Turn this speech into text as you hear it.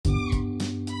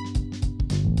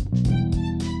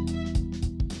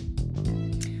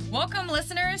Welcome,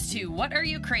 listeners, to What Are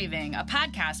You Craving, a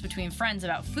podcast between friends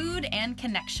about food and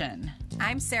connection.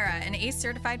 I'm Sarah, an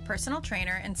ACE-certified personal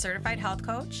trainer and certified health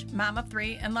coach, mom of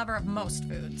 3, and lover of most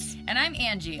foods. And I'm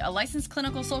Angie, a licensed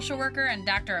clinical social worker and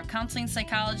doctor of counseling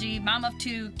psychology, mom of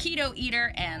 2, keto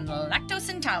eater, and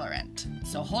lactose intolerant.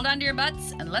 So hold on to your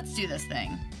butts and let's do this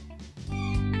thing.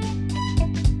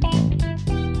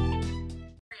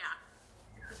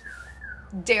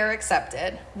 Dare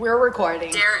accepted. We're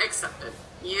recording. Dare accepted.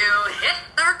 You hit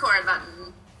the record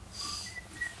button.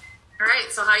 All right,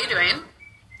 so how you doing?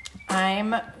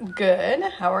 I'm good.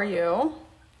 How are you?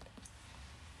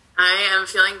 I am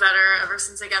feeling better ever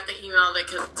since I got the email that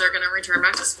kids are going to return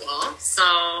back to school. So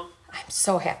I'm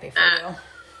so happy for you.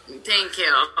 Thank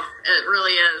you. It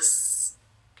really is.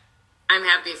 I'm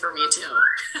happy for me too.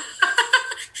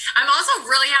 I'm also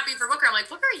really happy for Booker. I'm like,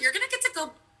 Booker, you're going to get to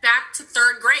go back to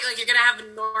third grade. Like, you're going to have a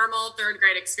normal third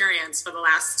grade experience for the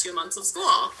last 2 months of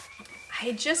school.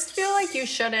 I just feel like you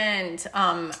shouldn't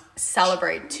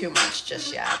celebrate too much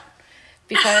just yet.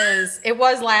 Because it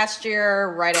was last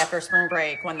year, right after spring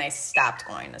break, when they stopped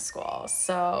going to school.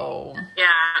 So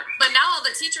yeah, but now all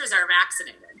the teachers are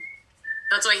vaccinated.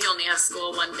 That's why he only has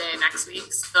school one day next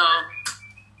week. So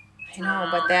I know,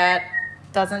 but that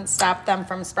doesn't stop them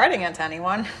from spreading it to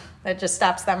anyone. That just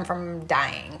stops them from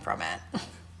dying from it,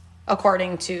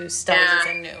 according to studies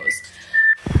and news.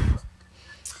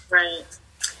 Right.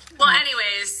 Well,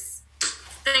 anyways,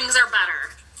 things are better.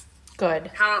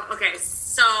 Good. Okay,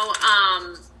 so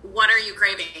what are you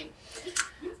craving?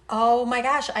 Oh my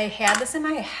gosh, I had this in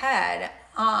my head.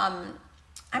 I'm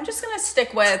just going to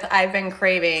stick with I've been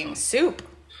craving soup.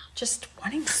 Just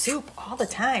wanting soup all the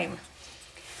time.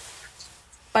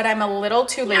 But I'm a little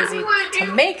too lazy to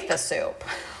make the soup.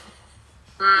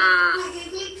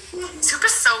 Soup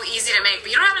is so easy to make, but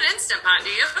you don't have an Instant Pot, do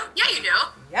you? Yeah, you do.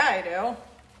 Yeah, I do.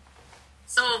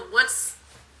 So that's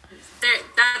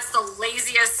the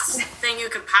laziest thing you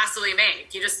could possibly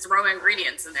make. You just throw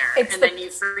ingredients in there, then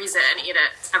you freeze it and eat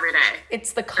it every day.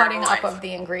 It's the cutting up of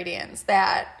the ingredients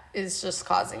that is just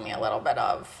causing me a little bit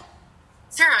of...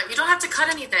 Sarah, you don't have to cut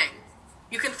anything.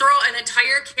 You can throw an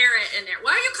entire carrot in there.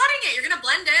 Why are you cutting it? You're going to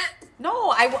blend it.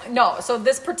 No. So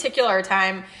this particular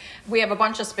time, we have a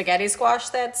bunch of spaghetti squash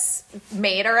that's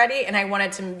made already, and I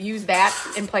wanted to use that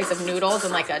in place of noodles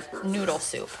and like a noodle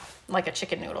soup. Like a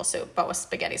chicken noodle soup, but with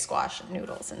spaghetti squash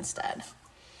noodles instead.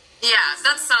 Yeah,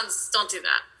 don't do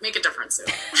that. Make a different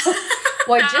soup.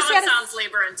 Well, sounds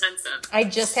labor intensive. I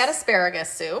just had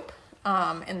asparagus soup,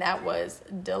 and that was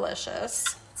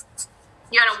delicious.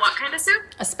 You had a what kind of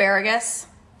soup? Asparagus.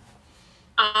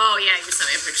 Oh, yeah, you sent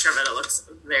me a picture of it. It looks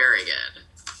very good.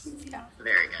 Yeah.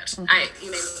 Very good. Mm-hmm.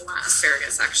 You made me want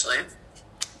asparagus, actually.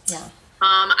 Yeah.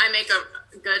 I make a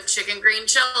good chicken green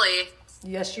chili.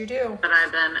 Yes, you do. That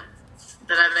I've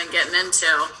been getting into.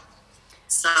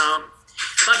 So,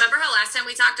 but remember how last time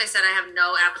we talked, I said I have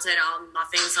no appetite at all,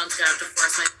 nothing, so I'm just gonna have to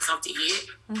force myself to eat.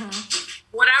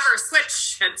 Mm-hmm. Whatever,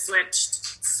 switched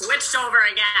over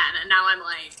again, and now I'm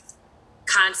like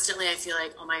constantly. I feel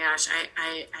like, oh my gosh,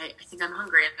 I think I'm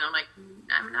hungry, and I'm like,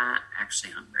 I'm not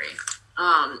actually hungry.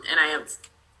 And I have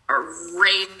a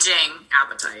raging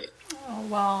appetite. Oh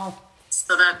well.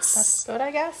 So that's good,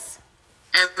 I guess.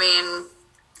 I mean,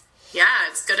 yeah,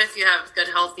 it's good if you have good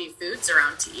healthy foods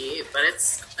around to eat, but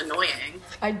it's annoying.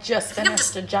 I just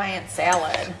finished a giant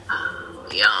salad. Oh,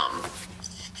 yum.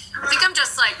 I think I'm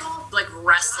just like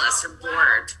restless or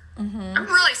bored. Mm-hmm. I'm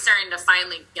really starting to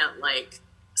finally get like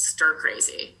stir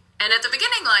crazy. And at the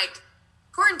beginning, like,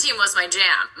 quarantine was my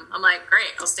jam. I'm like,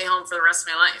 great, I'll stay home for the rest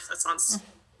of my life. That sounds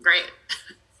great.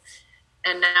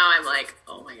 And now I'm like,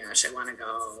 oh my gosh, I want to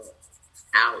go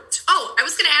out. Oh, I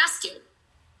was going to ask you.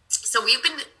 So we've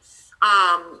been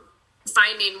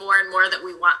finding more and more that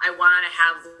I want to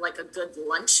have like a good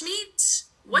lunch meat.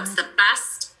 What's the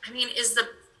best? I mean, is the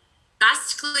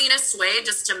best, cleanest way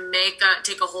just to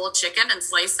take a whole chicken and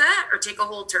slice it, or take a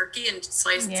whole turkey and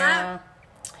slice it?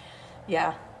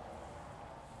 Yeah.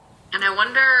 And I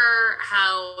wonder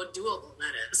how doable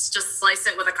that is. Just slice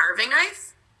it with a carving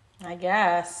knife? I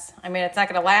guess. I mean, it's not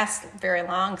going to last very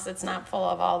long because it's not full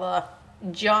of all the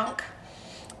junk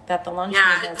that the lunch meat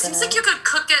has. Yeah, it seems like you could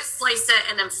cook it, slice it,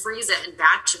 and then freeze it in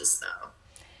batches, though.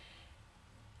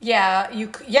 Yeah, you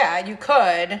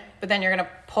could, but then you're gonna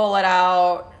pull it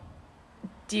out,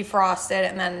 defrost it,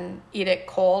 and then eat it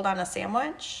cold on a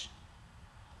sandwich.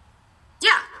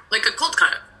 Yeah, like a cold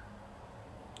cut.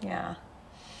 Yeah.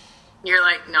 You're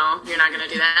like, no, you're not gonna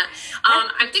do that.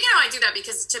 I'm thinking I might do that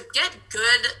because to get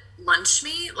good lunch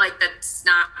meat, like that's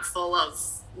not full of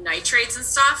nitrates and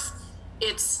stuff,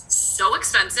 it's so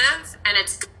expensive, and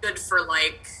it's good for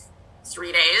like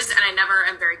 3 days, and I never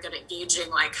am very good at gauging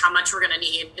like how much we're gonna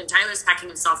need. And Tyler's packing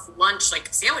himself lunch,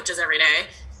 like sandwiches every day.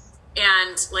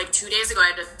 And like 2 days ago, I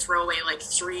had to throw away like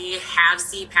 3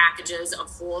 half-Z packages of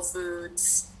Whole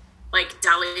Foods, like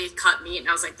deli cut meat. And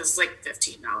I was like, this is like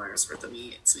 $15 worth of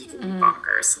meat. So you can be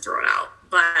bonkers and throw it out.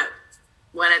 But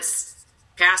when it's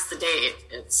past the date,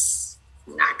 it's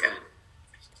not good.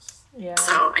 Yeah.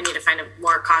 So I need to find a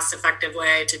more cost-effective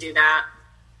way to do that.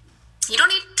 You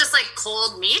don't eat just like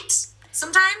cold meat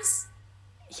sometimes?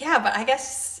 Yeah, but I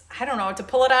guess, I don't know, to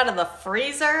pull it out of the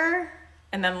freezer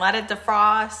and then let it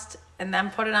defrost and then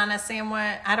put it on a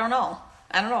sandwich. I don't know.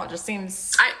 It just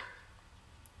seems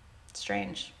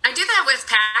strange. I do that with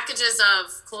packages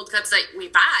of cold cuts that we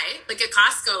buy. Like at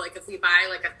Costco, like if we buy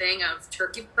like a thing of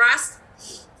turkey breast,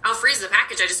 I'll freeze the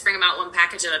package. I just bring them out one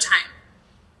package at a time.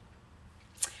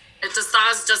 It just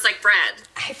thaws just like bread.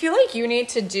 I feel like you need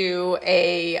to do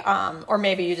or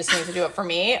maybe you just need to do it for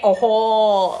me, a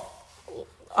whole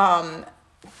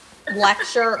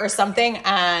lecture or something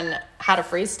on how to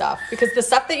freeze stuff. Because the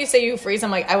stuff that you say you freeze,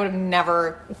 I'm like, I would have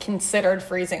never considered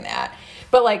freezing that.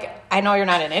 But like, I know you're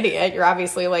not an idiot. You're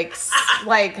obviously like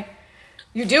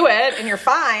you do it and you're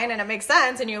fine and it makes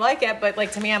sense and you like it. But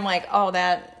like to me, I'm like, oh,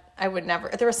 that I would never.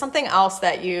 There was something else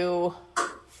that you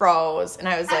froze, and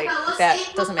I was like,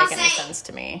 that doesn't make any sense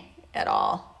to me at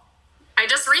all. I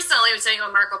just recently was saying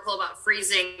on Marco Polo about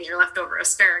freezing your leftover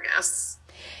asparagus.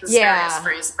 Yeah,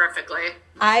 freeze perfectly.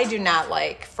 I do not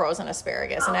like frozen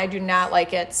asparagus, and I do not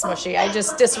like it smushy. I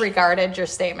just disregarded your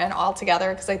statement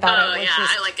altogether because I thought it was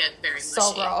just I like it very mushy.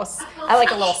 So gross. I like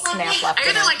a little snap left. I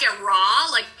either like it raw,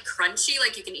 like crunchy,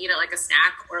 like you can eat it like a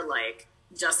snack, or like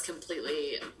just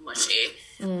completely mushy.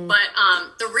 But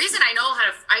the reason I know how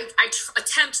to, I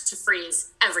attempt to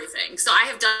freeze everything. So I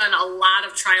have done a lot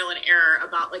of trial and error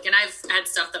about like, and I've had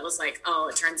stuff that was like, oh,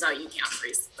 it turns out you can't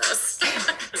freeze this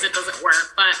because it doesn't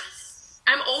work. But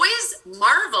I'm always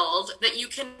marveled that you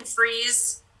can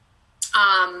freeze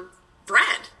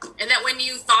bread, and that when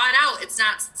you thaw it out, it's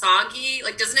not soggy.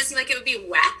 Like, doesn't it seem like it would be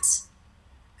wet?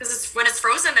 Because when it's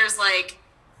frozen, there's like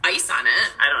ice on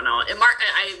it. I don't know.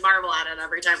 I marvel at it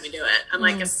every time we do it. I'm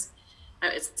like, it's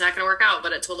not going to work out,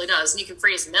 but it totally does. And you can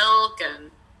freeze milk and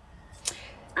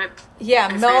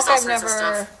milk I've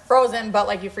never frozen, but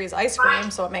like you freeze ice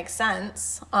cream, so it makes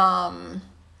sense.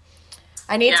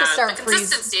 I need to start the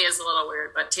consistency is a little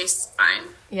weird, but tastes fine.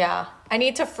 Yeah, I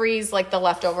need to freeze like the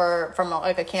leftover from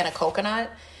like a can of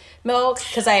coconut milk,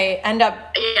 because I end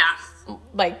up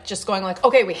like just going like,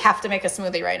 okay, we have to make a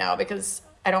smoothie right now because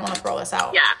I don't want to throw this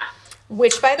out. Yeah.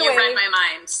 Which, by the way, you read my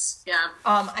mind. Yeah.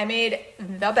 I made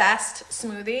the best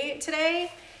smoothie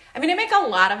today. I mean, I make a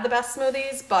lot of the best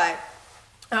smoothies, but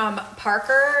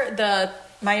Parker,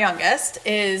 my youngest,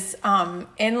 is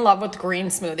in love with green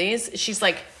smoothies. She's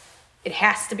like, it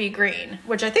has to be green,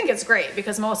 which I think is great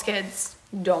because most kids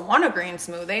don't want a green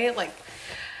smoothie.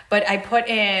 But I put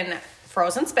in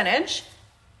frozen spinach,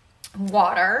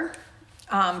 water,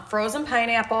 frozen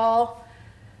pineapple,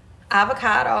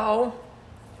 avocado,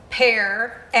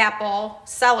 pear, apple,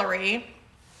 celery,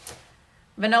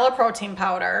 vanilla protein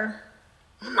powder.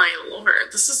 Oh my Lord,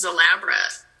 this is elaborate.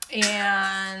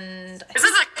 And this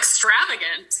is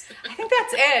extravagant. I think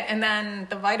that's it. And then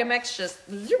the Vitamix just,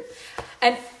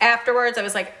 and afterwards I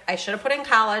was like, I should have put in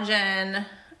collagen.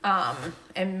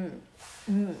 And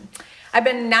I've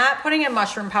been not putting in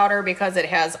mushroom powder because it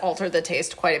has altered the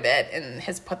taste quite a bit and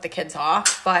has put the kids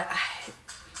off. But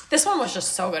this one was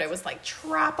just so good. It was like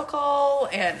tropical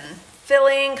and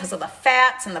filling because of the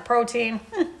fats and the protein.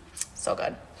 So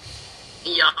good.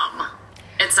 Yum.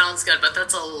 It sounds good, but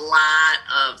that's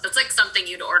that's like something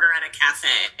you'd order at a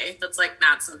cafe. That's like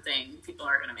not something people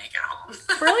are going to make at home.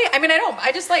 Really? I mean,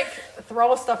 I just like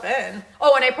throw stuff in.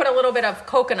 Oh, and I put a little bit of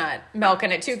coconut milk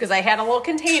in it too because I had a little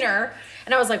container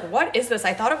and I was like, what is this?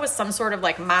 I thought it was some sort of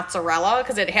like mozzarella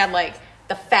because it had like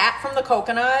the fat from the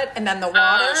coconut and then the water.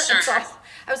 Oh, sure. And so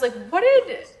I was like, what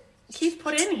did Keith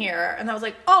put in here? And I was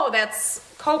like, oh, that's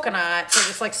coconut. So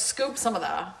just like scoop some of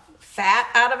the fat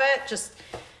out of it just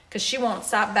because she won't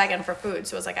stop begging for food.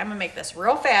 So I was like, I'm going to make this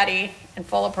real fatty and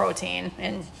full of protein.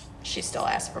 And she still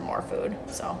asked for more food.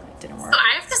 So it didn't work. So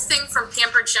I have this thing from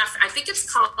Pampered Chef. I think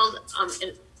it's called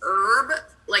an herb.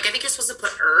 Like, I think you're supposed to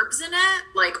put herbs in it,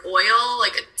 like oil.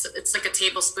 Like, it's like a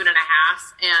tablespoon and a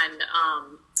half. And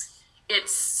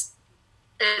it's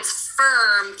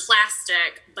firm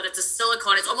plastic, but it's a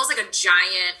silicone. It's almost like a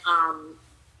giant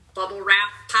bubble wrap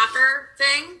popper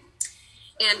thing.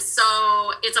 And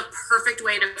so it's a perfect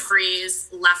way to freeze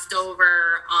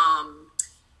leftover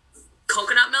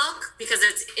coconut milk because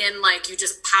it's in like, you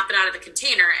just pop it out of the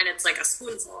container and it's like a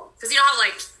spoonful. Because you know how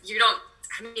like,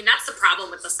 I mean, that's the problem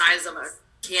with the size of a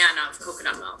can of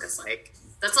coconut milk. It's like,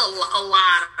 that's a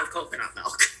lot of coconut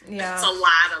milk. Yeah. It's a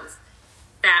lot of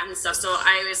fat and stuff. So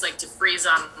I always like to freeze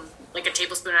them like a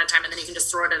tablespoon at a time, and then you can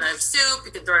just throw it in a soup.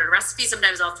 You can throw it in a recipe.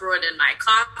 Sometimes I'll throw it in my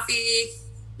coffee.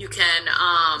 You can,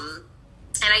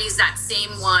 and I use that same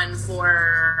one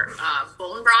for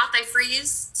bone broth I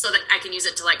freeze so that I can use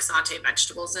it to like saute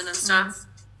vegetables in and stuff.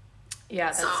 Yeah,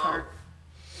 that's smart.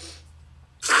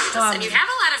 And you have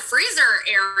a lot of freezer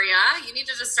area. You need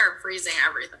to just start freezing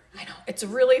everything. I know. It's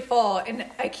really full. And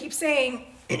I keep saying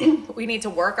we need to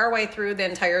work our way through the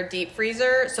entire deep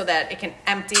freezer so that it can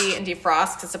empty and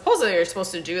defrost. Because supposedly you're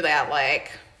supposed to do that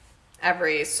like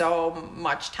every so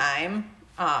much time.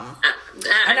 I'm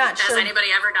not sure. Has anybody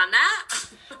ever done that?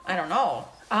 I don't know.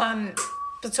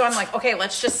 But so I'm like, okay,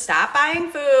 let's just stop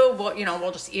buying food.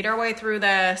 We'll just eat our way through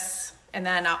this. And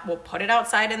then we'll put it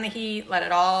outside in the heat, let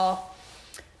it all.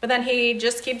 But then he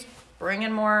just keeps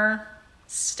bringing more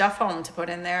stuff home to put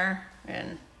in there.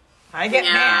 And I get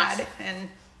mad. And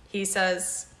he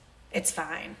says, it's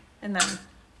fine. And then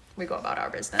we go about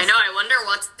our business. I know. I wonder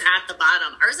what's at the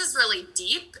bottom. Ours is really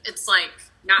deep. It's like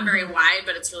not very wide,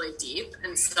 but it's really deep.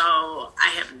 And so I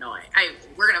have no idea.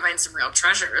 We're going to find some real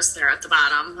treasures there at the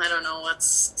bottom. I don't know what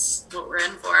we're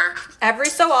in for. Every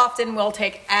so often, we'll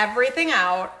take everything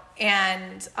out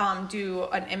and do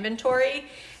an inventory.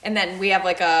 And then we have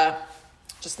like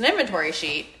just an inventory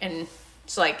sheet, and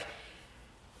it's like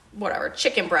whatever,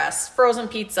 chicken breasts, frozen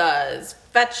pizzas,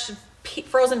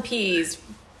 frozen peas,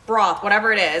 broth,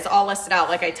 whatever it is, all listed out.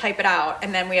 Like I type it out,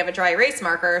 and then we have a dry erase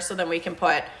marker, so then we can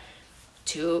put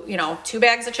two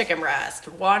bags of chicken breast,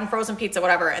 one frozen pizza,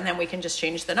 whatever, and then we can just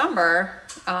change the number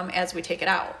as we take it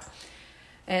out.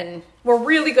 And we're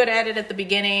really good at it at the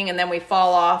beginning, and then we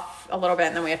fall off a little bit,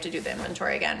 and then we have to do the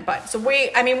inventory again. But so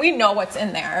we know what's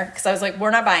in there, because I was like,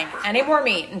 we're not buying any more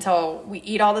meat until we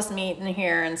eat all this meat in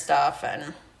here and stuff.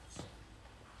 And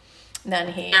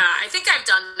then yeah, I think I've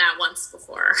done that once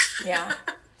before. Yeah.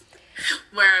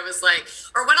 Where I was like,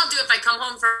 or what I'll do if I come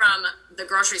home from the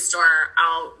grocery store,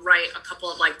 I'll write a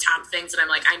couple of like top things that I'm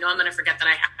like, I know I'm going to forget that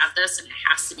I have this and it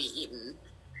has to be eaten.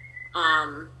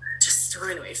 Just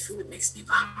throwing away food makes me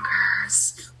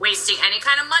bonkers. Wasting any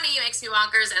kind of money makes me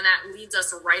bonkers. And that leads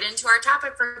us right into our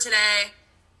topic for today,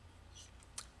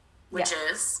 which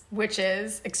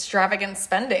is extravagant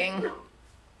spending.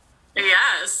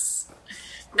 Yes.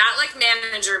 Not like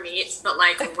manager meat, but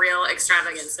like real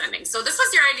extravagant spending. So this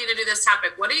was your idea to do this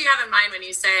topic. What do you have in mind when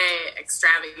you say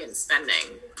extravagant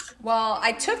spending? Well,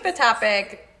 I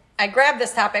grabbed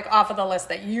this topic off of the list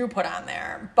that you put on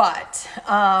there, but...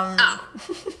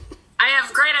 I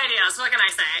have great ideas. What can I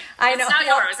say? I know. It's not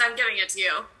yours. I'm giving it to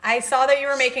you. I saw that you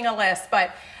were making a list, but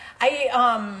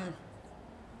I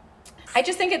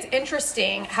just think it's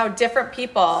interesting how different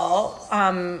people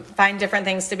find different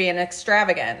things to be an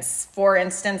extravagance. For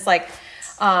instance, like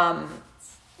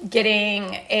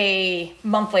getting a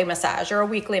monthly massage or a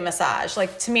weekly massage.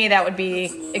 Like to me, that would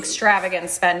be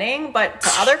extravagant spending, but to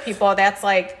other people, that's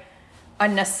like a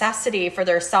necessity for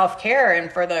their self-care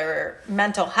and for their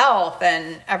mental health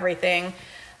and everything.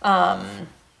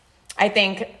 I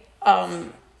think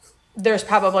there's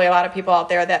probably a lot of people out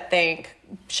there that think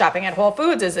shopping at Whole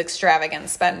Foods is extravagant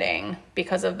spending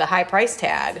because of the high price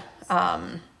tag.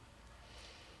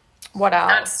 What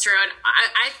else? That's true. And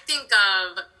I think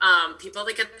of people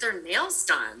that get their nails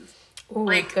done. Ooh,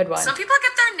 like, good one. Some people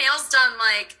get their nails done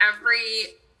like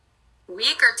every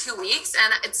week or 2 weeks,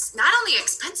 and it's not only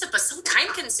expensive but so time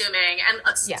consuming. And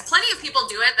plenty of people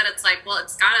do it that it's like, well,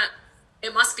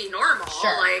 it must be normal.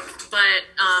 Sure. But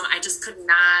I just could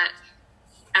not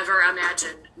ever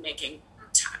imagine making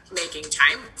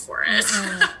time for it,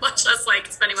 much less like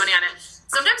spending money on it.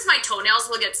 Sometimes my toenails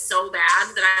will get so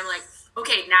bad that I'm like,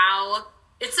 okay, now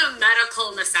it's a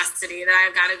medical necessity that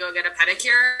I've got to go get a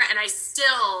pedicure, and I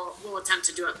still will attempt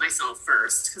to do it myself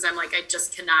first because I'm like, I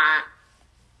just cannot.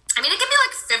 I mean, it can be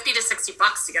like $50 to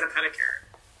 $60 to get a pedicure.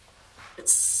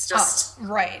 It's just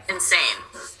insane.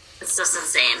 It's just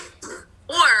insane.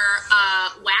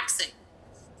 Or waxing.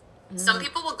 Some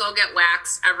people will go get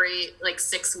waxed every like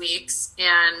 6 weeks,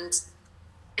 and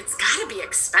it's got to be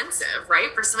expensive,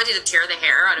 right? For somebody to tear the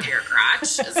hair out of your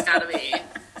crotch, it's got to be like,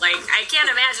 I can't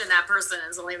imagine that person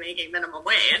is only making minimum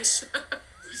wage.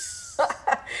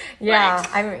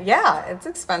 It's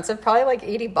expensive, probably like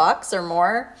 $80 or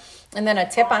more, and then a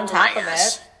tip on top of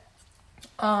it.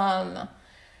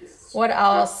 What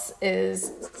else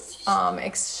is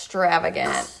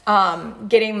extravagant?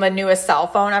 Getting the newest cell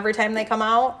phone every time they come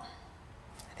out.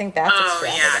 I think that's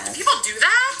extravagant. Yeah. Do people do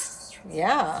that?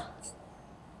 Yeah.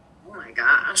 Oh my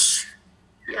gosh.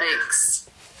 Yikes.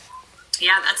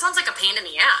 Yeah, that sounds like a pain in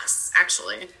the ass,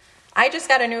 actually. I just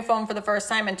got a new phone for the first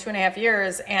time in 2.5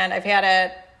 years, and I've had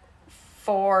it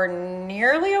for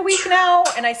nearly a week now,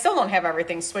 and I still don't have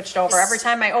everything switched over. Every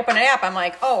time I open an app, I'm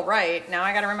like, oh, right, now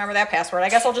I got to remember that password. I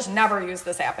guess I'll just never use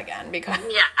this app again because...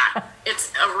 Yeah,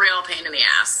 it's a real pain in the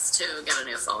ass to get a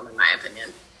new phone, in my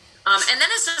opinion. And then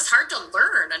it's just hard to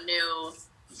learn a new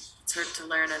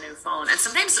phone. And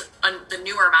sometimes the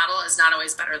newer model is not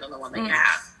always better than the one that you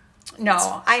have.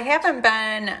 No, I haven't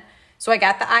been... So I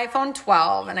got the iPhone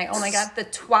 12, and I only got the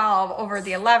 12 over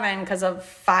the 11 because of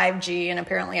 5G, and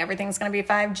apparently everything's going to be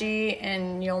 5G,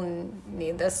 and you'll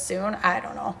need this soon. I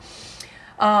don't know.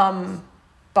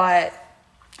 But,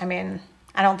 I mean,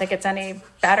 I don't think it's any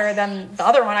better than the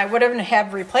other one. I wouldn't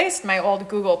have replaced my old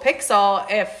Google Pixel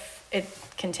if it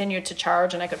continued to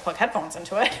charge and I could plug headphones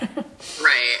into it.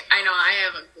 Right. I know.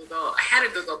 I had a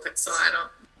Google Pixel.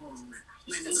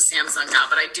 Mine is a Samsung now,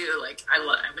 but I do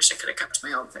I wish I could have kept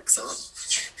my old Pixel.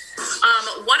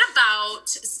 What about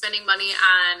spending money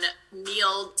on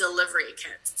meal delivery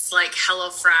kits like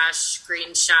HelloFresh,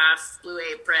 Green Chef, Blue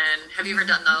Apron? Have you ever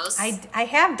done those? I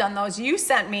have done those. You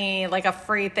sent me like a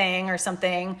free thing or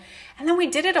something, and then we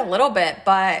did it a little bit,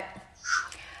 but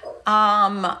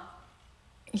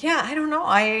yeah, I don't know.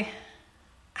 I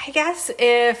guess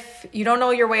if you don't know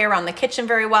your way around the kitchen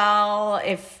very well,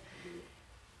 if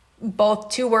both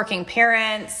two working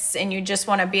parents and you just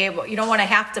want to be able, you don't want to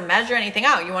have to measure anything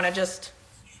out. You want to just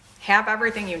have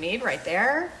everything you need right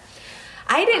there.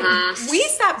 We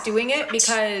stopped doing it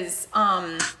because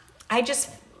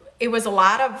it was a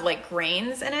lot of like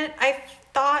grains in it. I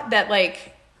thought that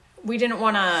like we didn't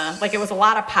want to, like it was a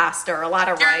lot of pasta or a lot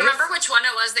of rice. Do you remember which one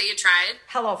it was that you tried?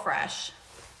 HelloFresh.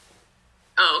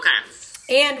 Oh, okay.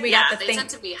 And we got they tend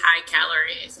to be high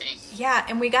calorie, I think. Yeah,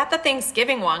 and we got the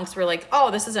Thanksgiving one because we're like, oh,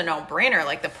 this is a no-brainer.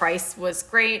 Like the price was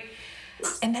great.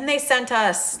 And then they sent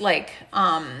us like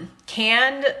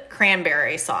canned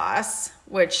cranberry sauce,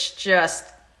 which just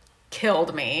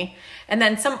killed me. And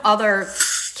then some other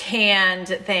canned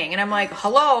thing. And I'm like,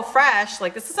 hello, fresh.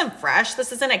 Like this isn't fresh.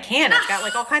 This isn't a can. It's got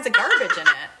like all kinds of garbage in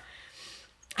it.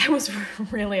 I was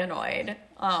really annoyed.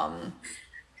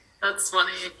 That's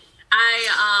funny.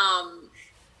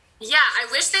 I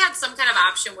wish they had some kind of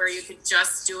option where you could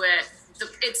just do it.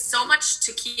 It's so much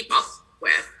to keep up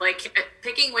with, like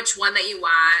picking which one that you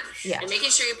want and making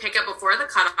sure you pick up before the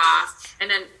cutoff, and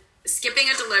then skipping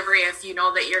a delivery if you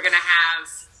know that you're going to have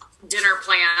dinner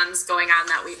plans going on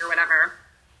that week or whatever.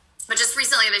 But just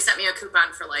recently they sent me a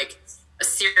coupon for like a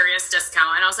serious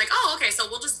discount, and I was like, oh, okay, so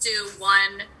we'll just do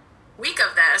 1 week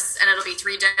of this, and it'll be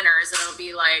 3 dinners, and it'll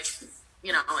be like,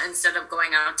 you know, instead of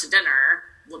going out to dinner,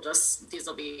 this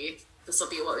will be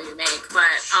what we make.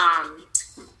 But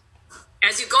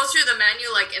as you go through the menu,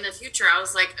 like in the future, I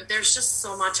was like, there's just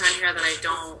so much on here that I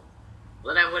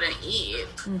wouldn't eat.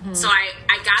 Mm-hmm. So I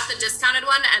got the discounted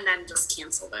one and then just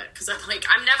canceled it because I'm like,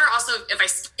 I'm never also, if I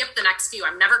skip the next few,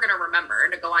 I'm never going to remember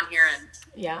to go on here and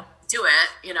do it,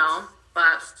 you know,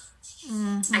 but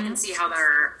I can see how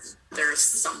they're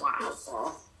somewhat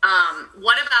helpful.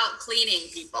 What about cleaning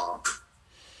people?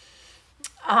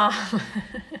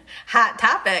 Hot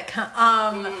topic.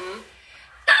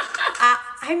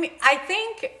 I mean, I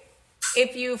think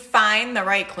if you find the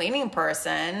right cleaning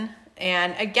person,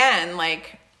 and again,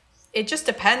 like it just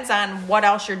depends on what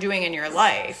else you're doing in your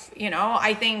life. You know,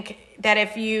 I think that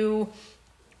if you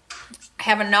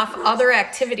have enough other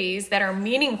activities that are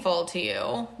meaningful to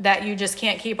you that you just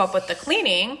can't keep up with the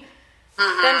cleaning,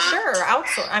 then sure,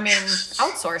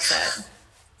 outsource it.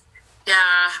 Yeah,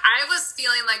 I was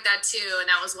feeling like that too, and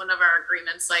that was one of our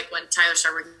agreements. Like when Tyler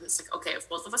started working, it's like, okay, if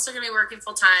both of us are going to be working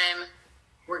full time,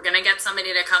 we're going to get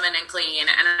somebody to come in and clean.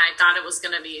 And I thought it was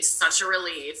going to be such a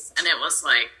relief, and it was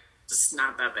like just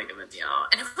not that big of a deal.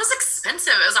 And it was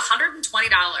expensive. It was $120,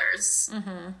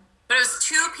 but it was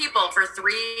 2 people for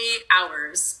 3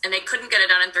 hours, and they couldn't get it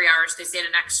done in 3 hours. They stayed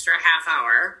an extra half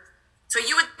hour. So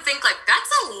you would think like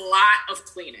that's a lot of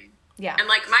cleaning. Yeah, and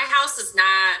like my house is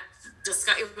not.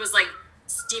 It was like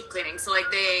deep cleaning, so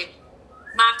like they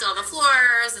mopped all the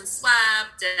floors and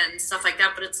swept and stuff like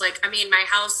that. But it's like, I mean, my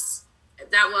house,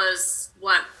 that was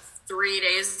 3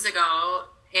 days ago,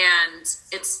 and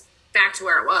it's back to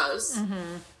where it was.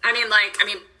 I mean,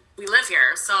 we live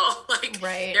here, so like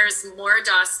there's more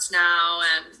dust now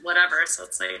and whatever. So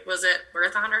it's like, was it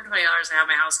worth $120 to have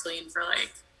my house clean for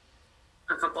like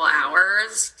a couple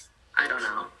hours? I don't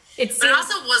know. But it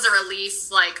also was a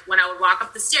relief, like when I would walk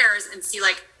up the stairs and see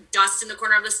like dust in the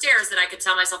corner of the stairs, that I could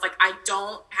tell myself like, I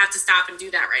don't have to stop and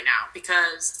do that right now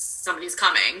because somebody's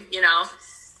coming, you know?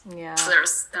 Yeah. So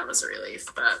that was a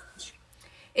relief, but.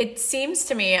 It seems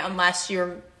to me, unless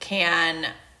you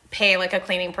can pay like a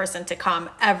cleaning person to come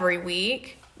every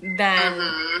week, then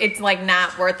it's like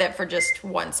not worth it for just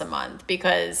once a month,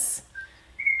 because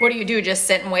what do you do? Just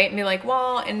sit and wait and be like,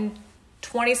 well, in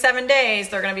 27 days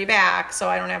they're going to be back, so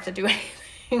I don't have to do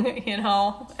anything, you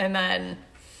know? And then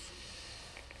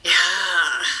yeah,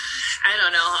 I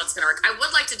don't know how it's going to work. I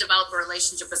would like to develop a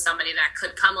relationship with somebody that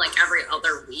could come like every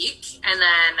other week, and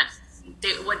then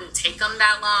it wouldn't take them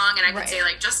that long, and I could say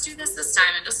like, just do this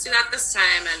time and just do that this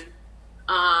time, and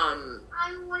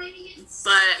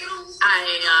but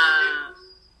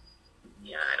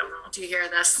yeah, I don't know. Do you hear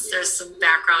this? There's some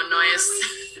background noise.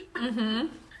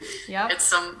 Yeah, it's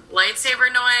some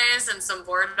lightsaber noise and some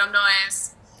boredom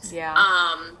noise. Yeah.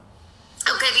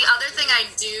 Okay, the other thing I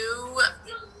do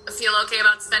feel okay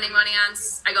about spending money on,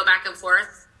 I go back and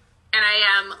forth, and I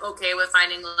am okay with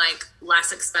finding like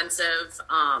less expensive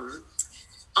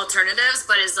alternatives,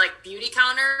 but is like beauty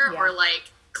counter or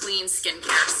like clean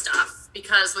skincare stuff,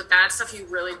 because with that stuff you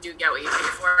really do get what you pay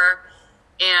for,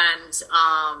 and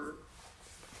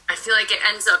I feel like it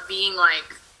ends up being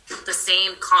like the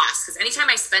same cost, because anytime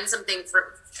I spend something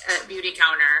for a beauty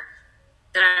counter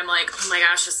that I'm like, oh my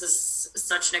gosh, this is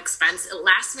such an expense, it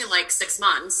lasts me like 6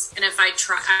 months, and if I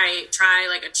try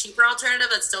like a cheaper alternative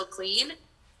that's still clean,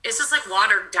 it's just like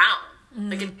watered down.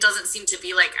 Like it doesn't seem to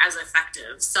be like as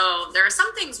effective. So there are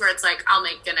some things where it's like I'll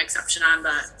make an exception on,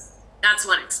 but that's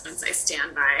one expense I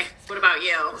stand by. What about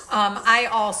you?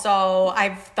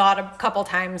 I've thought a couple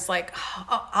times like,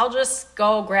 I'll just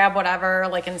go grab whatever,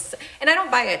 like, and I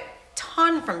don't buy a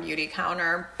ton from Beauty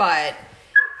Counter, but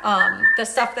the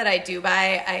stuff that I do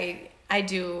buy, I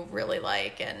do really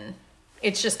like, and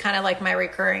it's just kind of like my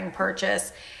recurring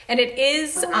purchase. And it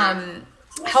is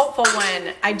helpful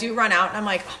when I do run out and I'm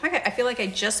like, oh my God, I feel like I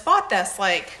just bought this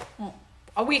like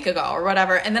a week ago or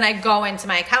whatever. And then I go into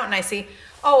my account and I see,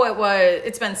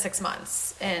 it's been 6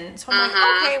 months. And so I'm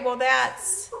like, okay, well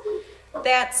that's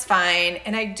fine.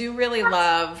 And I do really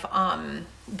love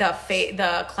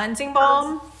the cleansing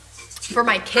balm for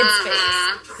my kids'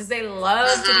 face, because they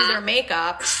love to do their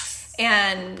makeup.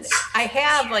 And I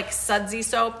have like sudsy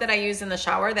soap that I use in the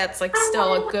shower. That's like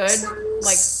still a good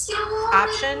like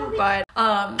option, but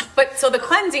so the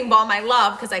cleansing balm I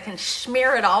love, because I can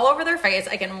smear it all over their face.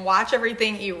 I can watch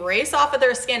everything erase off of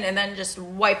their skin and then just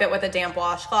wipe it with a damp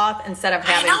washcloth instead of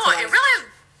having to like, it really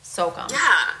soak them.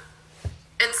 Yeah,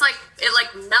 it's like it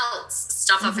like melts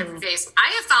stuff off your face.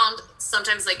 I have found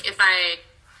sometimes like if I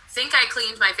think I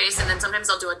cleaned my face, and then sometimes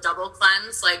I'll do a double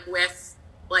cleanse, like with.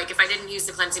 Like, if I didn't use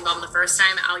the cleansing balm the first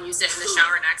time, I'll use it in the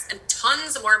shower next. And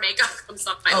tons more makeup comes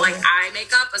off my, eye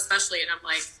makeup, especially. And I'm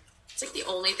like, it's like the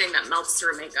only thing that melts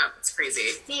through makeup. It's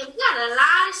crazy. Man, we got a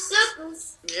lot of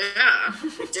suckers. Yeah,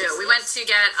 we do. We went to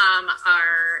get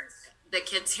the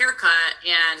kids' haircut,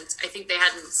 and I think they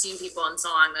hadn't seen people in so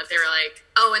long that they were like,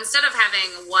 oh, instead of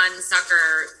having one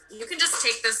sucker, you can just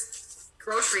take this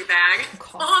grocery bag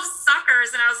full of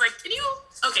suckers. And I was like,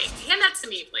 hand that to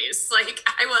me, please. Like,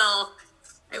 I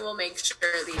will make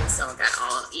sure these don't get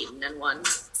all eaten in one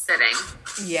sitting.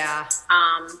 Yeah.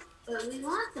 But we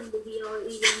want them to be all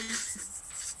eaten.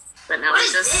 But now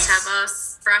we just have a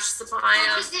fresh supply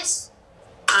of. What is this?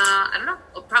 I don't know.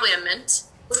 Well, probably a mint.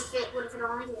 What if it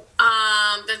don't like it?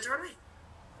 Then throw it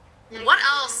away. What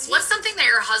else? What's something that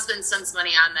your husband spends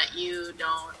money on that you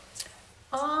don't?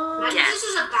 This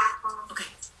is a bath bomb. Okay.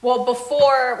 Well,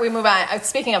 before we move on,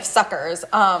 speaking of suckers,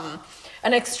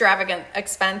 an extravagant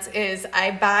expense is I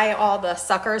buy all the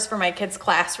suckers for my kids'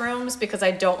 classrooms, because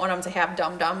I don't want them to have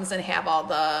dum-dums and have all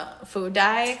the food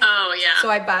dye. Oh, yeah.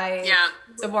 So I buy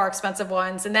the more expensive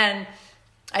ones. And then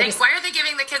why are they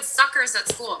giving the kids suckers at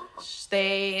school?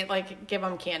 They like give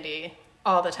them candy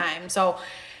all the time. So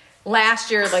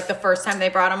last year, like the first time they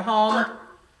brought them home,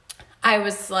 I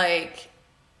was like,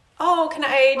 oh, can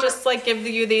I just like give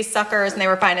you these suckers? And they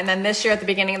were fine. And then this year at the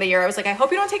beginning of the year, I was like, I hope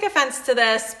you don't take offense to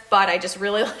this, but I just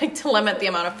really like to limit the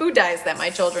amount of food dyes that my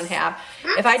children have.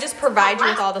 If I just provide you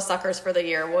with all the suckers for the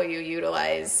year, will you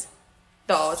utilize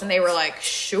those? And they were like,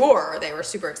 sure. They were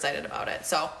super excited about it.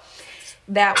 So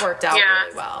that worked out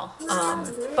really well.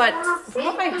 But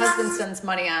what my husband spends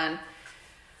money on,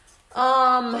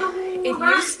 it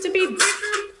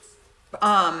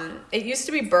used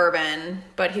to be bourbon,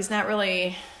 but he's not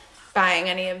really buying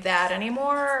any of that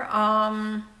anymore.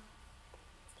 Yeah,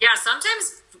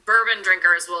 sometimes bourbon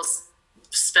drinkers will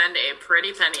spend a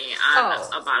pretty penny on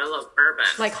a bottle of bourbon.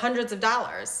 Like hundreds of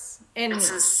dollars. It's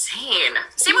insane.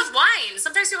 Same with wine.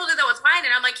 Sometimes people do that with wine,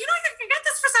 and I'm like, you can get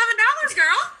this for $7,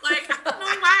 girl. Like, I don't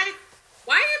know why.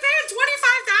 Why are you paying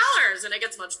 $25? And it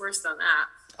gets much worse than that.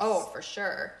 Oh, for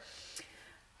sure.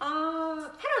 I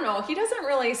don't know. He doesn't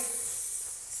really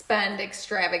spend spend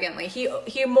extravagantly.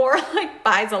 He more like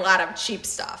buys a lot of cheap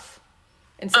stuff.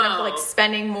 Instead of like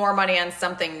spending more money on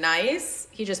something nice,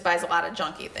 he just buys a lot of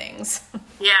junky things.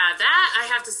 Yeah, that I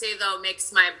have to say though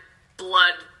makes my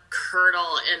blood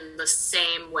curdle in the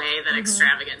same way that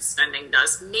extravagant spending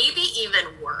does. Maybe even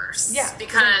worse. Yeah,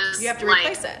 because you have to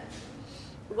replace it.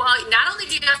 Well, not only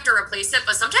do you have to replace it,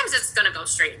 but sometimes it's going to go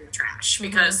straight in the trash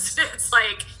because it's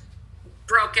like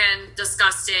broken,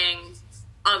 disgusting,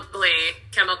 ugly,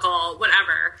 chemical,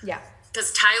 whatever. Yeah.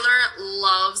 Because Tyler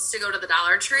loves to go to the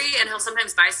Dollar Tree and he'll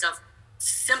sometimes buy stuff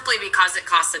simply because it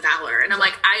costs $1. And I'm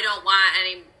like, I don't want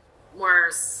any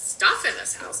more stuff in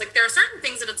this house. Like there are certain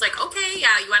things that it's like, okay,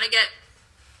 yeah, you want to get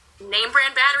name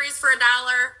brand batteries for $1.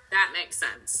 That makes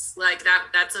sense. Like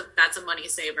that's a money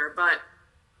saver. But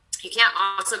you can't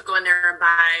also go in there and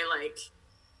buy like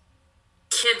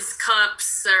kids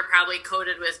cups that are probably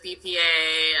coated with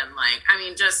BPA and like, I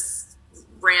mean, just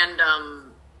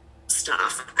random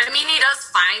stuff. I mean, he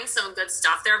does find some good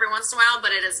stuff there every once in a while,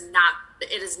 but it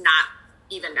is not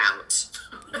evened out.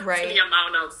 Right. The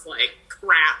amount of like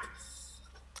crap.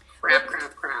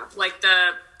 Like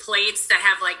the plates that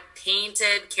have like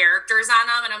painted characters on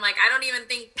them, and I'm like, I don't even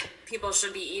think people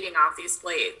should be eating off these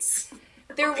plates.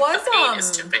 There was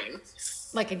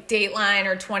like a Dateline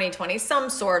or 2020, some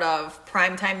sort of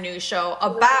primetime news show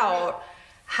about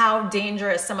how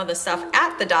dangerous some of the stuff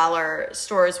at the dollar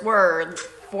stores were.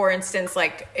 For instance,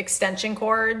 like extension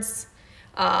cords.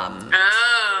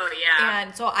 Oh, yeah.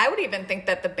 And so I would even think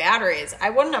that the batteries, I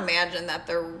wouldn't imagine that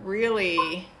they're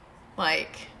really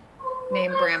like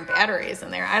name brand batteries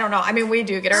in there. I don't know. I mean, we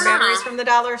do get our batteries from the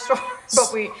dollar store,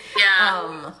 but we,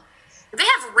 they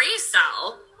have Race,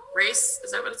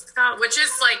 is that what it's called? Which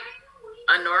is like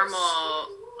a normal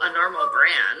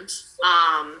brand.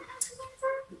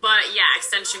 But yeah,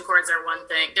 extension cords are one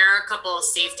thing. There are a couple of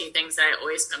safety things that I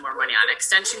always spend more money on.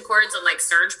 Extension cords and like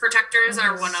surge protectors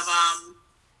are one of them.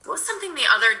 What was something the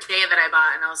other day that I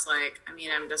bought and I was like, I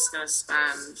mean, I'm just going to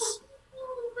spend,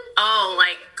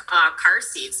 car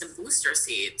seats and booster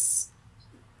seats.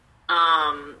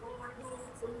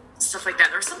 Stuff like that.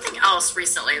 There was something else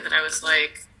recently that I was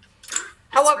like.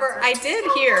 However, I did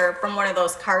hear from one of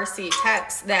those car seat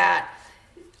techs that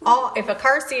if a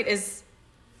car seat is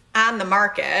on the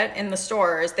market in the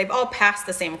stores, they've all passed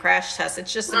the same crash test.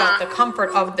 It's just about the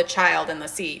comfort of the child in the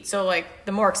seat. So like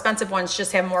the more expensive ones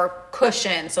just have more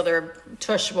cushion, so their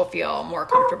tush will feel more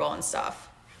comfortable and stuff.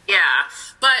 Yeah,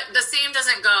 but the same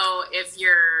doesn't go if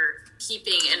you're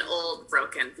keeping an old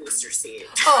broken booster seat.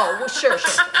 Oh, well, sure.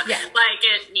 Yeah. Like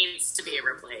it needs to be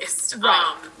replaced.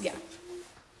 Right. Yeah.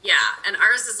 Yeah, and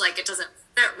ours is like, it doesn't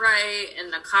fit right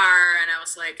in the car. And I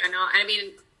was like, I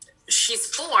mean, she's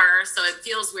 4, so it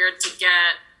feels weird to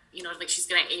get, like she's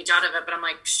going to age out of it. But I'm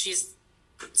like, she's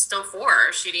still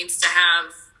 4. She needs to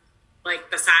have like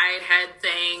the side head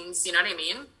things. You know what I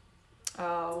mean?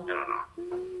 Oh.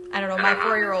 I don't know. My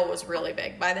 4-year-old was really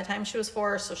big by the time she was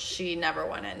 4, so she never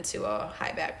went into a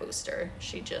high back booster.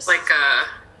 She just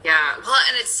yeah. Well,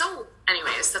 and it's so.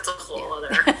 Anyways, that's a whole other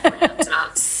rant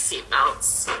about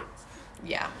seatbelts.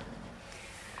 Yeah.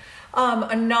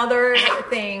 Another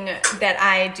thing that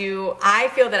I do, I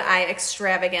feel that I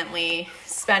extravagantly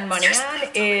spend money on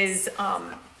is,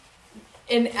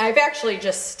 and I've actually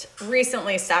just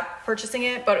recently stopped purchasing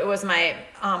it, but it was my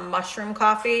mushroom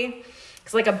coffee.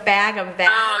 Because like a bag of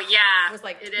that was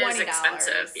like $20. It is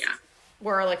expensive, yeah.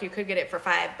 Where like you could get it for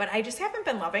 $5, but I just haven't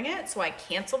been loving it, so I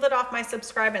canceled it off my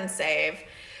subscribe and save.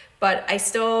 But I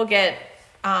still get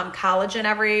collagen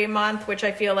every month, which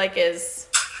I feel like is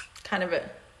kind of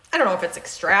I don't know if it's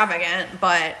extravagant,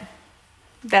 but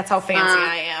that's how fancy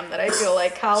I am, that I feel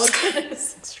like collagen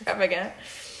is extravagant.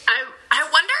 I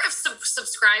wonder if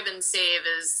subscribe and save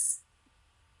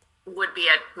would be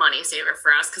a money saver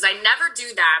for us, because I never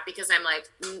do that, because I'm like,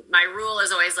 my rule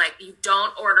is always like, you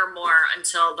don't order more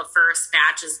until the first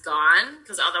batch is gone,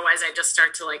 because otherwise I just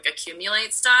start to like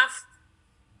accumulate stuff.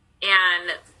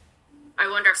 And I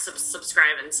wonder if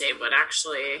subscribe and save would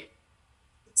actually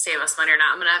save us money or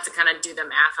not. I'm gonna have to kind of do the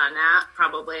math on that,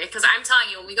 probably, because I'm telling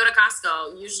you, when we go to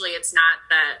Costco, usually it's not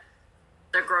that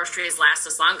the groceries last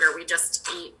us longer, we just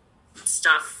eat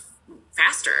stuff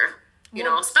faster.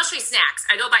 Especially snacks.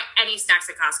 I don't buy any snacks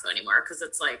at Costco anymore, because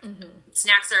it's like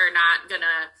snacks are not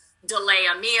gonna delay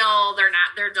a meal.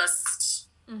 They're just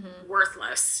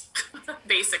worthless,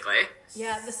 basically.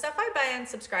 Yeah, the stuff I buy on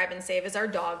Subscribe and Save is our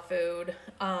dog food,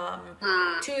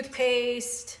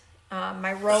 toothpaste,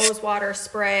 my rose water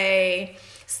spray,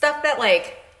 stuff that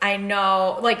like I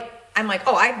know, like I'm like,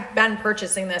 oh, I've been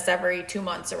purchasing this every 2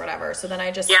 months or whatever. So then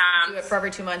I just do it for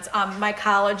every 2 months. My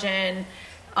collagen.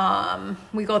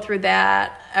 We go through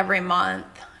that every month.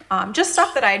 Just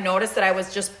stuff that I noticed that I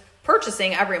was just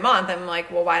purchasing every month. I'm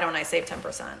like, well, why don't I save 10%?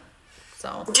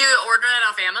 So do you order it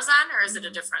off Amazon, or is it a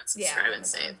different subscribe and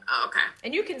Amazon. save? Oh, okay.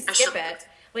 And you can skip it.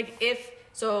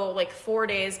 Like 4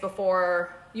 days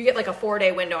before, you get like a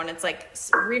 4-day window, and it's like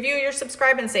review your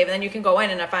subscribe and save. And then you can go in,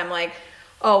 and if I'm like,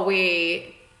 oh,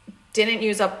 we didn't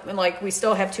use up, and like we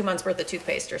still have 2 months worth of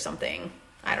toothpaste or something.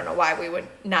 I don't know why we would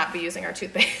not be using our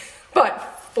toothpaste, but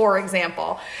for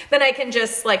example, then I can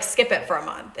just like skip it for a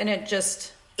month, and it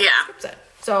just skips it.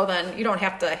 So then you don't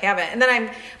have to have it. And then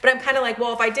I'm kind of like,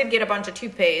 well, if I did get a bunch of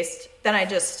toothpaste, then I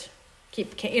just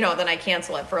then I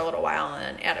cancel it for a little while and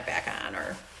then add it back on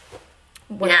or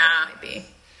whatever it might be.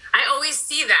 I always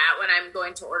see that when I'm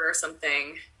going to order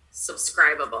something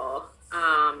subscribable.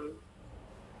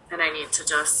 And I need to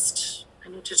just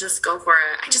go for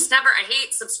it. I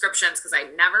hate subscriptions because I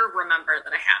never remember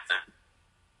that I have them.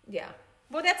 Yeah.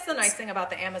 Well, that's the nice thing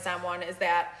about the Amazon one is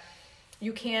that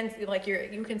you can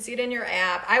you can see it in your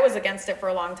app. I was against it for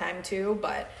a long time too,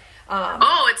 but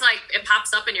it's like it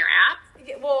pops up in your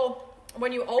app. Well,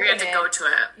 when you open you have to go to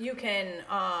it. You can.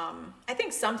 I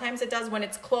think sometimes it does when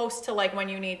it's close to like when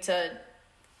you need to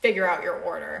figure out your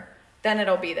order. Then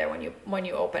it'll be there when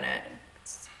you open it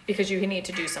because you need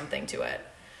to do something to it.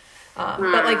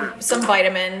 But like some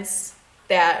vitamins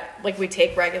that like we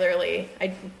take regularly,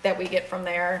 that we get from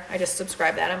there, I just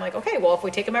subscribe that. I'm like, okay, well, if we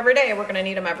take them every day, we're going to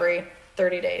need them every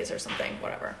 30 days or something,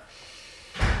 whatever.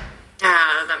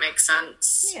 Yeah, that makes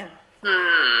sense. Yeah.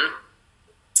 I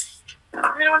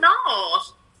don't know.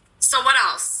 So what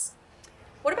else?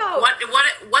 What about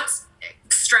what's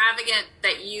extravagant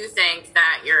that you think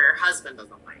that your husband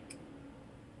doesn't like?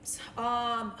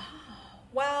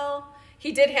 Well,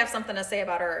 he did have something to say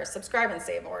about our subscribe and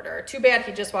save order. Too bad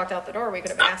he just walked out the door. We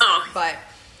could have asked him, but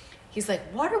he's like,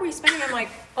 what are we spending? I'm like,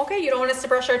 okay, you don't want us to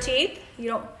brush our teeth? You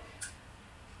don't.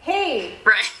 Hey,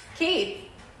 right. Keith,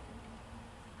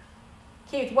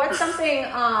 what's something,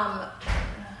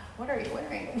 what are you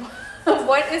wearing?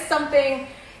 What is something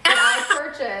that I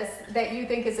purchased that you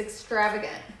think is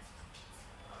extravagant?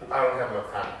 I don't have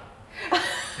enough time.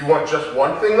 You want just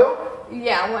one thing though?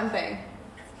 Yeah, one thing.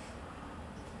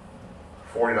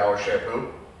 $40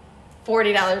 shampoo.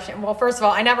 $40 shampoo. Well, first of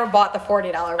all, I never bought the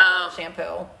 $40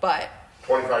 shampoo, but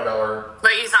 $25.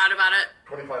 But you thought about it.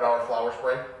 $25 flower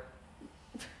spray.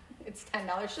 it's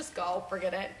 $10. Just go,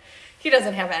 forget it. He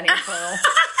doesn't have any clue.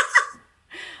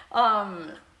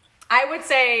 I would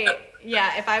say,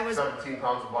 yeah, if I was 17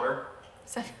 pounds of butter.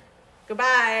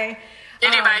 Goodbye.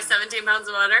 Did you buy 17 pounds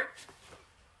of butter?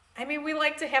 I mean, we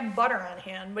like to have butter on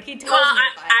hand, but he tells Well, me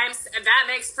to buy it. that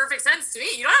makes perfect sense to me.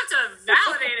 You don't have to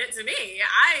validate it to me.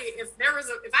 If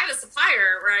I had a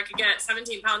supplier where I could get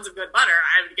 17 pounds of good butter,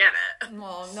 I would get it.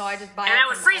 Well, no, I just buy and it. I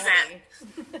would freeze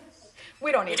it.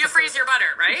 We don't need You to do freeze your butter,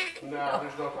 right? No,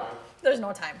 there's no time. There's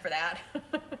no time for that.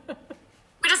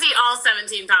 We just eat all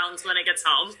 17 pounds when it gets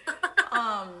home.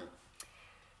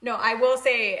 No, I will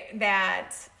say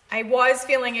that I was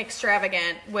feeling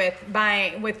extravagant with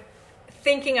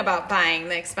thinking about buying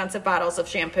the expensive bottles of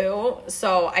shampoo.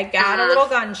 So I got a little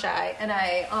gun shy, and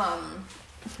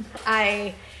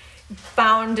I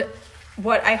found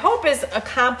what I hope is a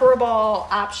comparable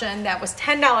option that was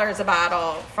 $10 a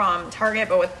bottle from Target,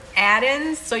 but with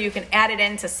add-ins, so you can add it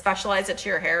in to specialize it to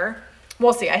your hair.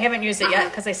 We'll see. I haven't used it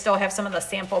yet because I still have some of the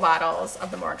sample bottles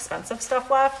of the more expensive stuff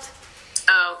left.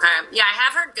 Oh, okay. Yeah, I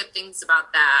have heard good things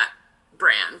about that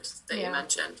brand that you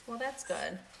mentioned. Well, that's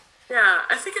good. Yeah,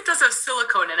 I think it does have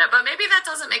silicone in it, but maybe that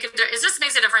doesn't make it. It just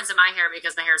makes a difference in my hair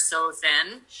because my hair is so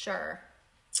thin. Sure.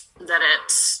 That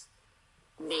it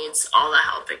needs all the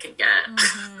help it can get.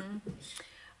 Mm-hmm.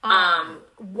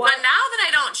 But now that I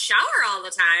don't shower all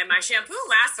the time, my shampoo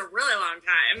lasts a really long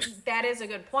time. That is a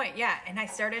good point. Yeah, and I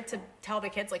started to tell the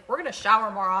kids like we're gonna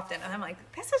shower more often, and I'm like,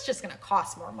 this is just gonna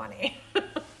cost more money.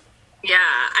 Yeah,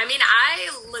 I mean, I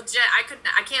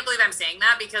can't believe I'm saying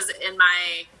that because in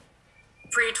my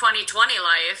pre-2020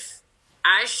 life,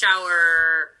 I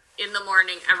shower in the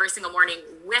morning, every single morning,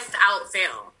 without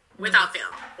fail. Without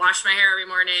fail. Wash my hair every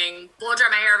morning, blow dry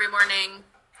my hair every morning,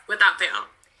 without fail.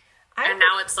 And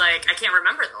now it's like, I can't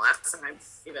remember the last time I've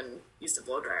even used a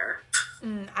blow dryer.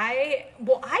 I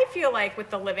feel like with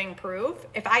the Living Proof,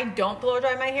 if I don't blow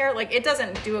dry my hair, like it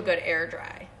doesn't do a good air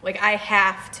dry. Like I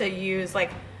have to use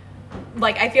like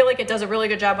I feel like it does a really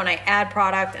good job when I add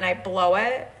product and I blow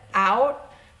it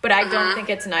out, but I don't think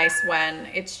it's nice when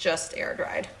it's just air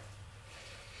dried.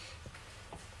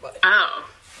 Oh.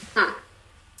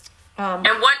 And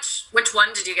which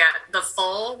one did you get? The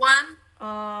full one?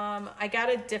 I got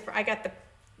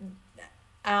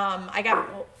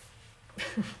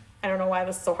I don't know why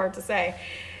this is so hard to say.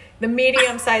 the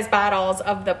medium-sized bottles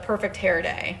of the Perfect Hair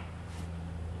Day.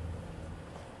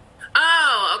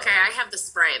 Oh, okay. I have the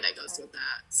spray that goes with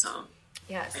that. So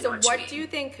Yeah. I know So what you what mean. do you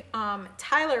think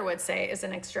Tyler would say is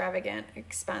an extravagant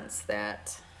expense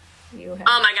that you have?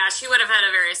 Oh my gosh, he would have had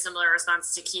a very similar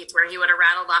response to Keith, where he would have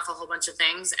rattled off a whole bunch of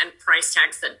things and price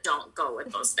tags that don't go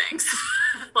with those things.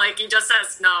 Like he just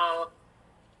has no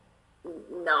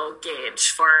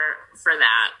gauge for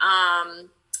that.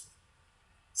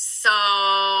 So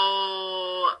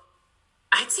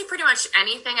I'd say pretty much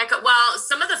anything I could. Well,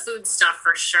 some of the food stuff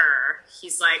for sure.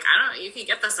 He's like, I don't know, you can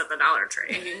get this at the Dollar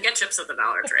Tree. You can get chips at the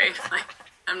Dollar Tree. Like,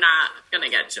 I'm not gonna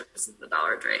get chips at the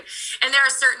Dollar Tree. And there are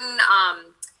certain,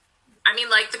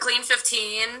 like the Clean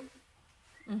 15.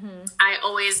 I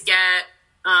always get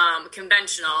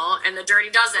conventional, and the Dirty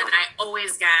Dozen I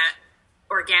always get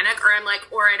organic,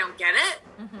 or I don't get it.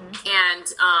 And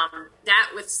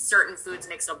that with certain foods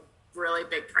makes a really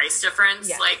big price difference.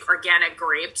 Yes. Like organic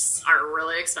grapes are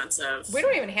really expensive. We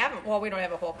don't even have them. Well, we don't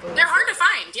have a Whole Foods. They're hard to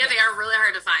find. Yeah, they are really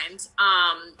hard to find.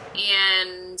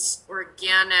 And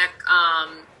organic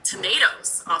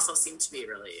tomatoes also seem to be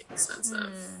really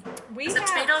expensive. We Is it have,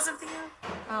 tomatoes in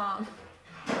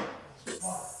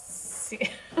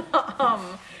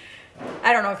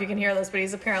I don't know if you can hear this, but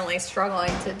he's apparently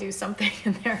struggling to do something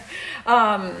in there.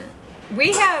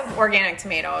 We have organic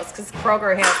tomatoes because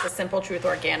Kroger has the Simple Truth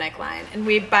organic line, and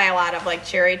we buy a lot of like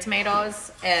cherry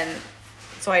tomatoes, and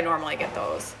so I normally get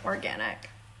those organic.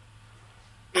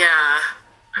 Yeah.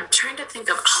 I'm trying to think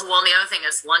of, the other thing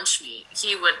is lunch meat.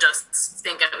 He would just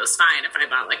think it was fine if I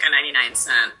bought like a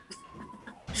 99-cent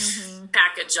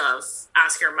package of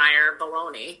Oscar Mayer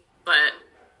bologna, but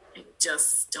I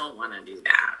just don't want to do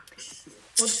that.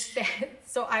 Well,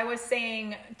 so I was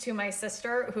saying to my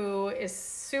sister, who is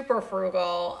super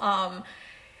frugal,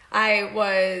 I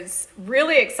was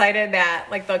really excited that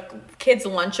like the kids'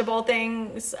 Lunchable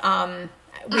things,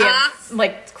 we have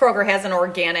like Kroger has an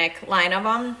organic line of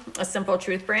them, a Simple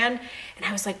Truth brand. And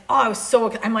I was like,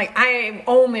 I'm like, I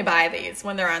only buy these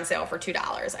when they're on sale for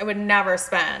 $2. I would never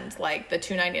spend like the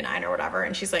 $2.99 or whatever.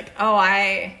 And she's like,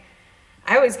 I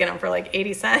always get them for like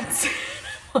 80 cents.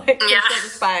 Like, Yeah. I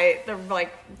just buy the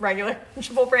like regular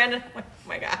Lunchable brand. And I'm like, oh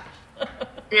my gosh.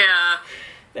 Yeah.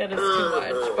 That is too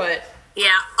much. But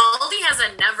Yeah, Aldi has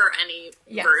a never any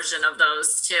Yes. version of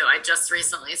those too. I just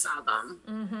recently saw them.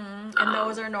 and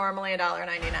those are normally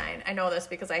 $1.99. I know this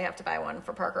because I have to buy one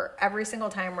for Parker every single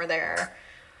time we're there.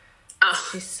 Oh,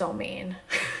 She's so mean.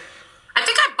 I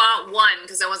think I bought one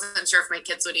because I wasn't sure if my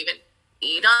kids would even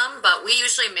eat them. But we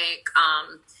usually make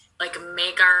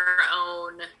our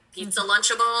own pizza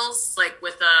Lunchables, like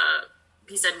with a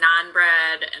piece of naan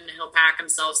bread, and he'll pack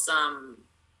himself some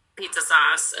pizza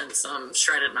sauce and some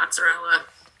shredded mozzarella.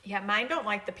 Yeah, mine don't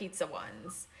like the pizza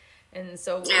ones. And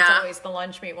so it's Yeah. always the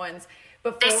lunch meat ones.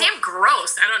 But They seem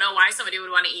gross. I don't know why somebody would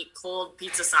want to eat cold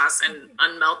pizza sauce and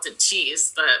unmelted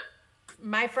cheese, but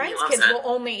my friends' loves kids it. will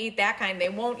only eat that kind. They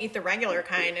won't eat the regular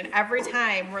kind. And every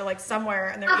time we're like somewhere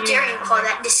and they're How eating dare it, you I'm call like,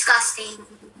 that disgusting?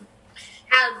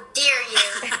 How dare you?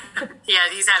 yeah,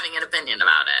 he's having an opinion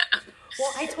about it.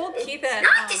 well, I told Keith that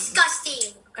Not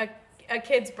disgusting. a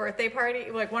kid's birthday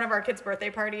party, like one of our kids' birthday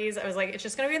parties, I was like, it's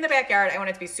just going to be in the backyard. I want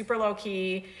it to be super low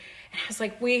key. And I was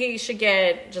like, we should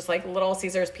get just like Little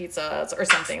Caesars pizzas or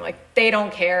something. Like, they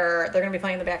don't care. They're going to be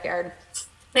playing in the backyard.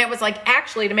 And it was like,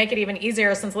 actually, to make it even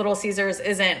easier, since Little Caesars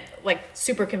isn't like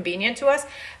super convenient to us, I'm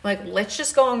like, let's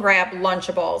just go and grab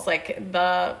Lunchables, like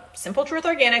the Simple Truth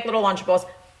organic little Lunchables.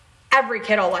 Every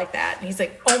kid will like that. And he's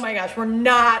like, oh my gosh, we're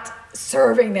not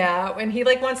serving that. And he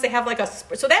like wants to have like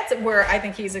so that's where I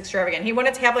think he's extravagant. He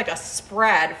wanted to have like a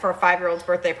spread for a 5-year-old's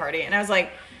birthday party. And I was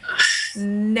like,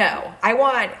 no,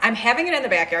 I'm having it in the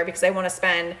backyard because I want to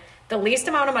spend the least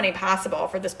amount of money possible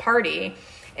for this party.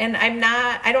 And I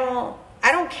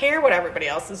don't care what everybody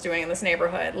else is doing in this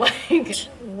neighborhood. Like,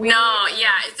 No,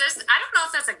 yeah, I don't know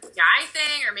if that's a guy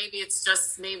thing or maybe it's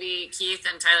just maybe Keith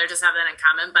and Tyler just have that in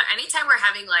common. But anytime we're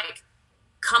having like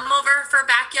come over for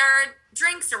backyard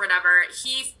drinks or whatever,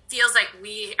 he feels like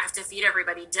we have to feed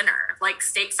everybody dinner, like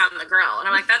steaks on the grill. And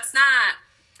I'm like,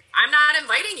 I'm not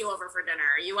inviting you over for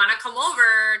dinner. You want to come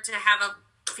over to have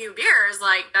a few beers?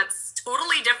 Like, that's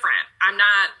totally different. I'm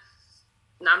not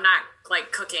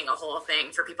like cooking a whole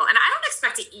thing for people. And I don't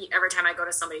expect to eat every time I go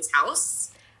to somebody's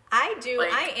house. I do.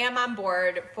 Like- I am on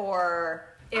board for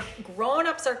if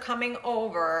grown-ups are coming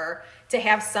over to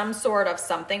have some sort of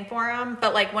something for them.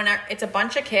 But like when it's a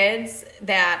bunch of kids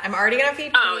that I'm already going to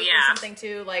feed Oh, Keith yeah. or something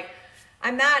to, like,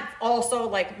 I'm not also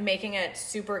like making it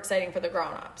super exciting for the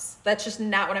grown-ups. That's just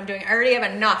not what I'm doing. I already have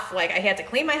enough. Like, I had to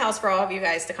clean my house for all of you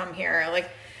guys to come here. Like,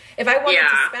 If I wanted Yeah.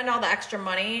 to spend all the extra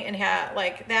money and have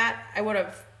like that, I would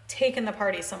have taken the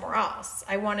party somewhere else.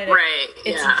 I wanted it. Right,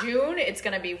 It's yeah. June. It's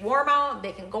going to be warm out.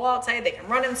 They can go outside. They can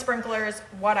run in sprinklers,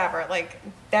 whatever. Like,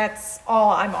 that's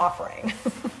all I'm offering.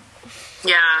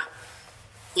 Yeah.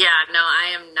 Yeah, no,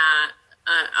 I am not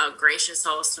a gracious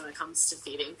host when it comes to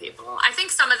feeding people. I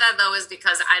think some of that, though, is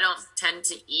because I don't tend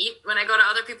to eat when I go to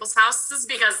other people's houses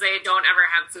because they don't ever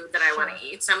have food that I want to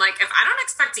eat. So I'm like, if I don't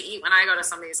expect to eat when I go to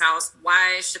somebody's house,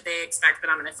 why should they expect that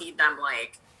I'm going to feed them?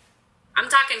 Like, I'm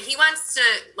talking, he wants to,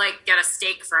 like, get a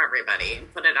steak for everybody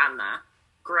and put it on the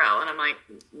grill. And I'm like,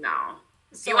 no.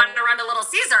 If you want to run to Little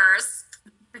Caesars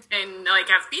and, like,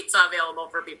 have pizza available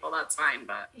for people, that's fine.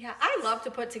 But Yeah, I love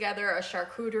to put together a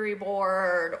charcuterie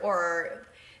board or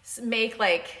make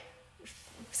like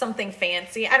something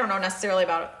fancy. I don't know necessarily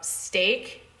about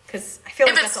steak because I feel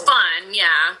if like it's that's fun, yeah.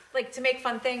 like to make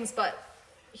fun things. But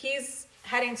he's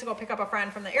heading to go pick up a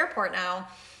friend from the airport now,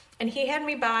 and he had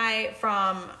me buy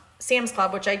from Sam's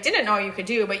Club, which I didn't know you could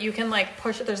do, but you can like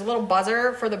push it. There's a little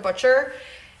buzzer for the butcher,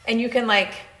 and you can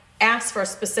like ask for a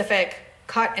specific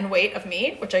cut and weight of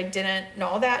meat, which I didn't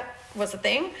know that was a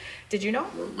thing. Did you know?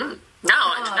 No,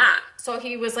 I did not. So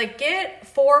he was like, get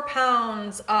 4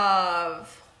 pounds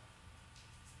of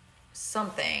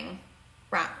something.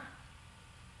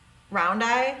 Round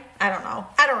eye? I don't know.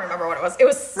 I don't remember what it was. It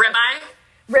was Ribeye?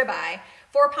 ribeye.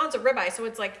 4 pounds of ribeye. So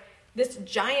it's like this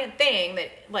giant thing that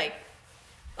like,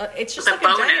 it's just With like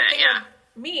a a bone in giant it, thing yeah.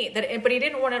 of meat. But he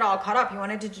didn't want it all cut up. He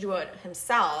wanted to do it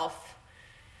himself.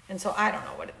 And so I don't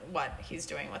know what he's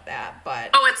doing with that,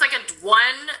 but Oh, it's like a 1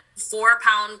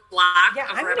 4-pound block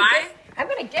yeah, of I'm ribeye?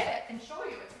 gonna get it and show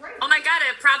you. It's right. Oh my god,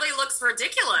 it probably looks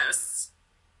ridiculous.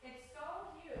 It's so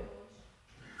huge.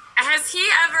 Has he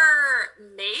ever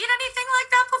made anything like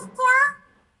that before?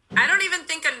 I don't even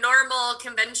think a normal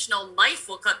conventional knife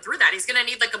will cut through that. He's gonna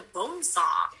need like a bone saw.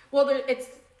 Well, it's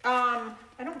I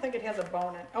don't think it has a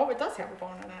bone in. Oh, it does have a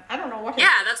bone in it. I don't know what.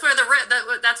 Yeah, that's where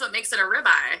that's what makes it a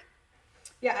ribeye.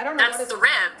 Yeah, I don't know That's what his the bone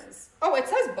rib. is. Oh, it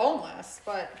says boneless,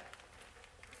 but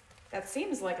that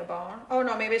seems like a bone. Oh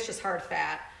no, maybe it's just hard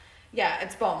fat. Yeah,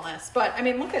 it's boneless. But I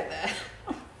mean, look at this.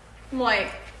 I'm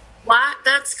like, What?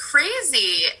 That's crazy.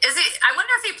 Is it? I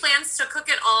wonder if he plans to cook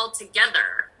it all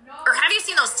together. Or have you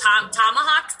seen those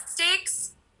tomahawk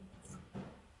steaks?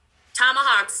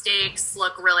 Tomahawk steaks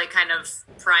look really kind of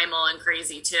primal and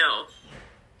crazy too.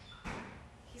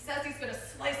 he says he's gonna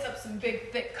slice up some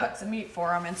big thick cuts of meat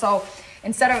for him, and so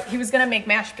he was gonna make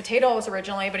mashed potatoes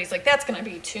originally, but he's like, that's gonna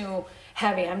be too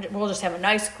heavy. We'll just have a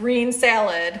nice green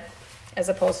salad, as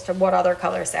opposed to what other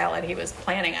color salad he was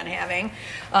planning on having,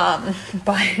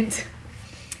 but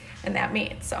and that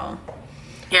meat. So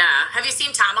Yeah. Have you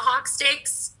seen tomahawk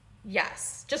steaks?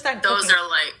 yes, just on Those cooking are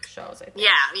like shows. I think.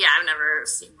 Yeah, I've never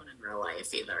seen one in real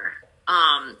life either.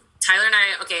 Tyler and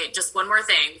I, okay, just one more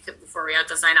thing before we have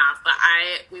to sign off, but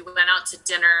we went out to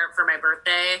dinner for my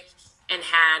birthday and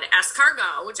had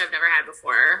escargot, which I've never had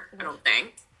before, I don't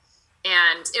think.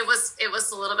 And it was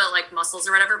a little bit like mussels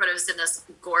or whatever, but it was in this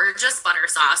gorgeous butter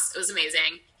sauce. It was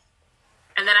amazing.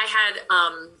 And then I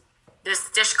had this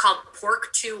dish called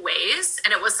pork two ways,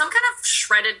 and it was some kind of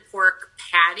shredded pork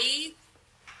patty,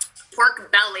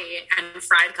 pork belly, and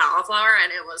fried cauliflower,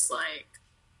 and it was like,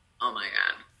 oh my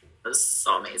god, it was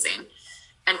so amazing.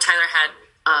 And Tyler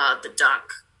had the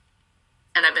duck,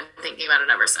 and I've been thinking about it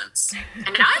ever since.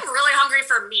 And now I'm really hungry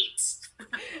for meat.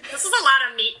 This is a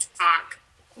lot of meat talk.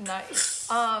 Nice.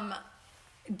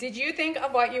 Did you think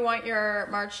of what you want your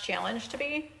March challenge to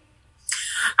be?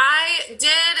 I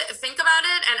did think about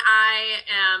it, and I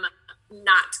am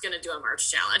not going to do a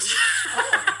March challenge.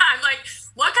 I'm like,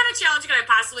 what kind of challenge can I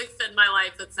possibly fit in my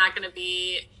life that's not going to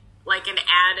be like an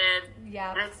added?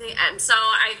 Yeah. And so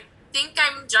I think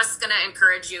I'm just going to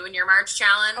encourage you in your March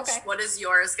challenge. Okay. What is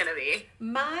yours going to be?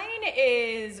 Mine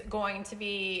is going to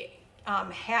be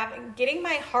getting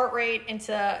my heart rate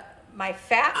into my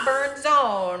fat burn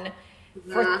zone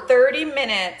for 30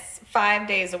 minutes, 5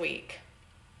 days a week.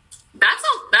 That's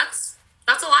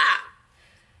a lot.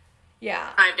 Yeah.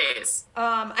 5 days.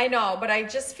 I know, but I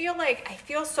just feel like I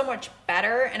feel so much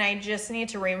better, and I just need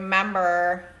to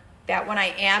remember that when I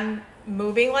am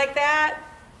moving like that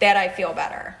I feel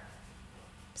better.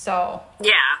 So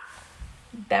Yeah.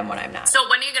 then when I'm not. So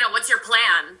what's your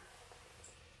plan?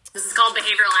 This is called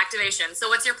behavioral activation. So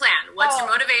what's your plan? What's your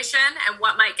motivation, and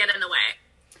what might get in the way?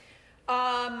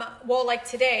 Well, like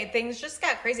today, things just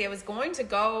got crazy. I was going to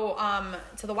go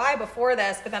to the Y before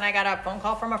this, but then I got a phone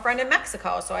call from a friend in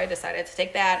Mexico, so I decided to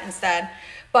take that instead.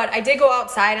 But I did go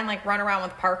outside and like run around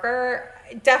with Parker.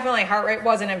 Definitely heart rate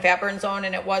wasn't in fat burn zone,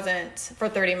 and it wasn't for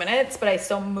 30 minutes, but I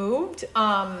still moved.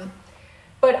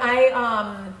 But I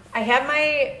have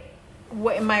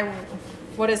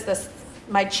what is this?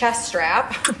 My chest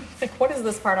strap. Like, what is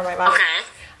this part of my body?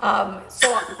 Okay. So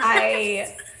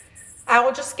I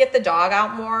will just get the dog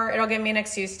out more. It'll give me an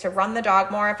excuse to run the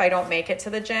dog more if I don't make it to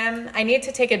the gym. I need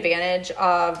to take advantage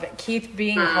of Keith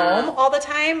being home all the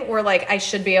time, where like I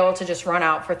should be able to just run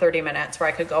out for 30 minutes, where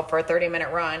I could go for a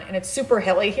 30-minute run. And it's super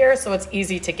hilly here, so it's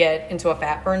easy to get into a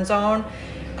fat burn zone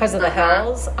because of the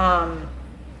hills.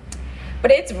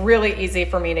 But it's really easy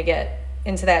for me to get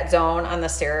into that zone on the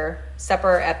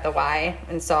stepper at the Y.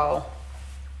 And so,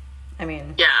 I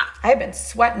mean, yeah, I've been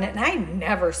sweating it, and I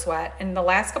never sweat. And the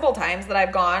last couple of times that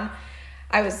I've gone,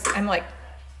 I'm like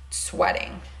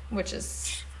sweating, which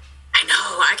is... I know.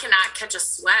 I cannot catch a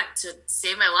sweat to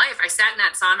save my life. I sat in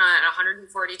that sauna at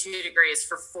 142 degrees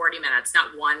for 40 minutes,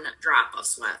 not one drop of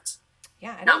sweat.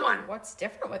 Yeah, I don't know what's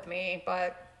different with me,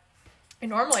 but I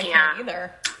normally can't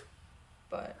either.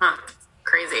 But...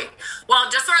 Crazy. Well,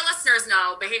 just so our listeners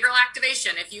know, behavioral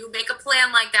activation, if you make a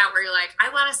plan like that where you're like, I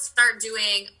want to start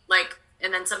doing like,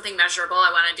 and then something measurable,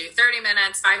 I want to do 30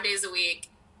 minutes, 5 days a week,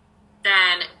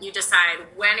 then you decide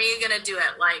when are you going to do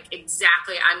it? Like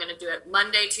exactly, I'm going to do it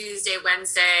Monday, Tuesday,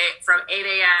 Wednesday from 8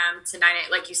 a.m. to 9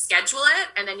 a.m. Like you schedule it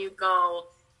and then you go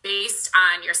based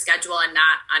on your schedule and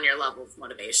not on your level of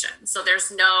motivation. So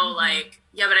there's no like,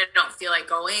 yeah, but I don't feel like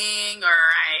going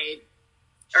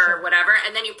or whatever.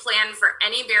 And then you plan for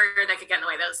any barrier that could get in the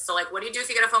way. So like, what do you do if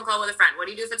you get a phone call with a friend? What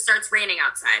do you do if it starts raining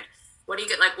outside? What do you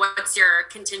get? Like, what's your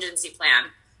contingency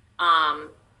plan?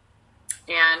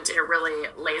 And it really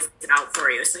lays it out for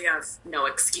you. So you have no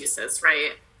excuses,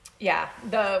 right? Yeah.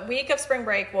 The week of spring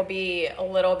break will be a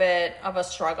little bit of a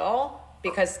struggle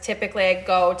because typically I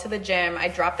go to the gym, I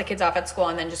drop the kids off at school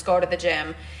and then just go to the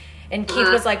gym. And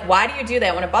Keith was like, why do you do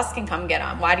that when a bus can come get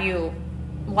them? Why do you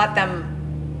let them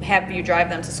have you drive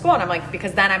them to school? And I'm like,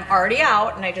 because then I'm already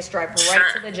out and I just drive right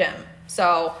to the gym.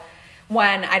 So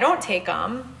when I don't take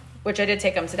them, which I did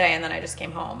take them today and then I just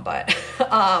came home, but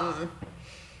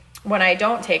when I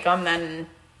don't take them, then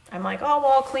I'm like, oh,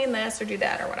 well, I'll clean this or do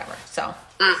that or whatever. So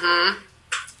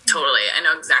totally, I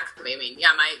know exactly what you mean.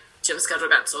 Yeah, my gym schedule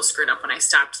got so screwed up when I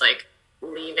stopped like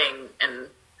leaving and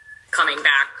coming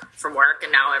back from work,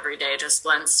 and now every day just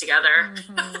blends together. And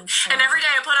every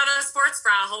day I put on a sports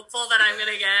bra, hopeful that I'm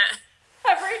gonna get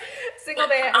every single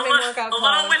day I'm in workout clothes. A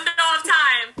little window of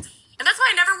time. And that's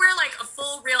why I never wear like a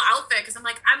full real outfit, because I'm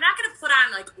like, I'm not gonna put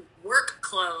on like work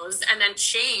clothes and then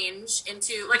change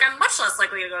into like, I'm much less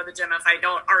likely to go to the gym if I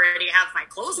don't already have my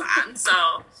clothes on.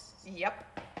 So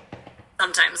yep,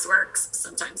 sometimes works,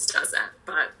 sometimes doesn't.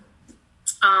 But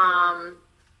all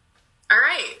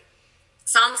right.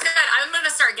 Sounds good. I'm going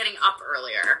to start getting up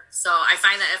earlier. So I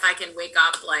find that if I can wake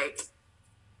up like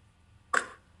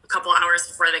a couple hours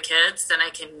before the kids, then I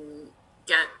can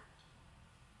get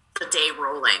the day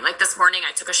rolling. Like this morning,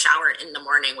 I took a shower in the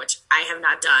morning, which I have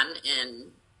not done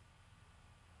in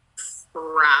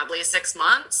probably 6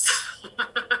 months.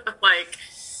 Like,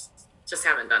 just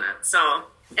haven't done it. So,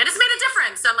 and it's made a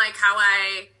difference on like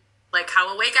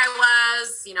how awake I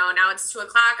was, you know. Now it's 2:00.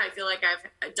 I feel like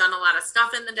I've done a lot of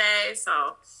stuff in the day.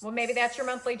 So, well, maybe that's your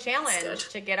monthly challenge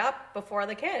to get up before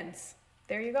the kids.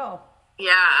 There you go.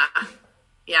 Yeah.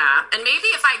 And maybe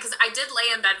because I did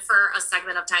lay in bed for a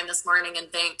segment of time this morning and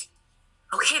think,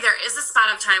 okay, there is a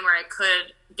spot of time where I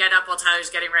could get up while Tyler's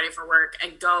getting ready for work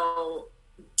and go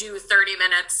do 30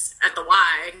 minutes at the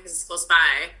Y because it's close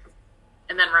by,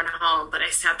 and then run home. But I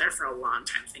sat there for a long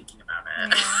time thinking about it.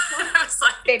 Yeah. I was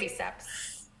like, baby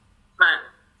steps. But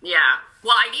yeah,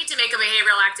 well, I need to make a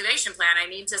behavioral activation plan. I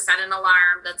need to set an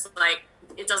alarm that's like,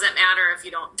 it doesn't matter if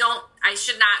you don't, I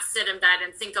should not sit in bed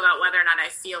and think about whether or not I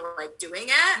feel like doing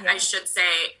it. Yeah. I should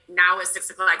say, now is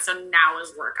 6:00, so now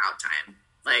is workout time.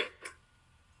 Like,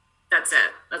 that's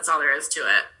it. That's all there is to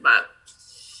it. But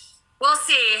we'll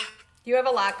see. You have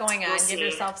a lot going on. Give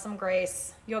yourself some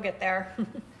grace. You'll get there.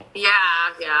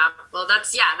 Yeah. Well,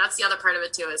 that's the other part of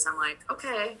it too, is I'm like,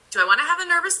 okay, do I want to have a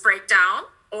nervous breakdown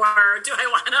or do I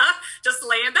want to just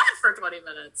lay in bed for 20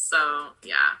 minutes? So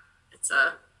yeah, it's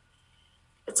a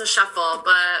shuffle,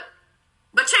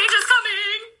 but change is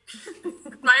coming.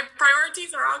 My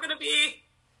priorities are all going to be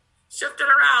shifted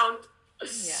around.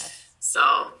 Yes.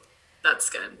 So that's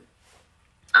good.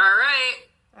 All right.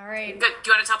 Good. Do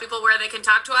you want to tell people where they can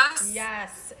talk to us?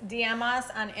 Yes. DM us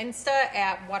on Insta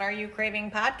at What Are You Craving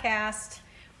Podcast.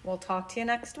 We'll talk to you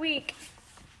next week.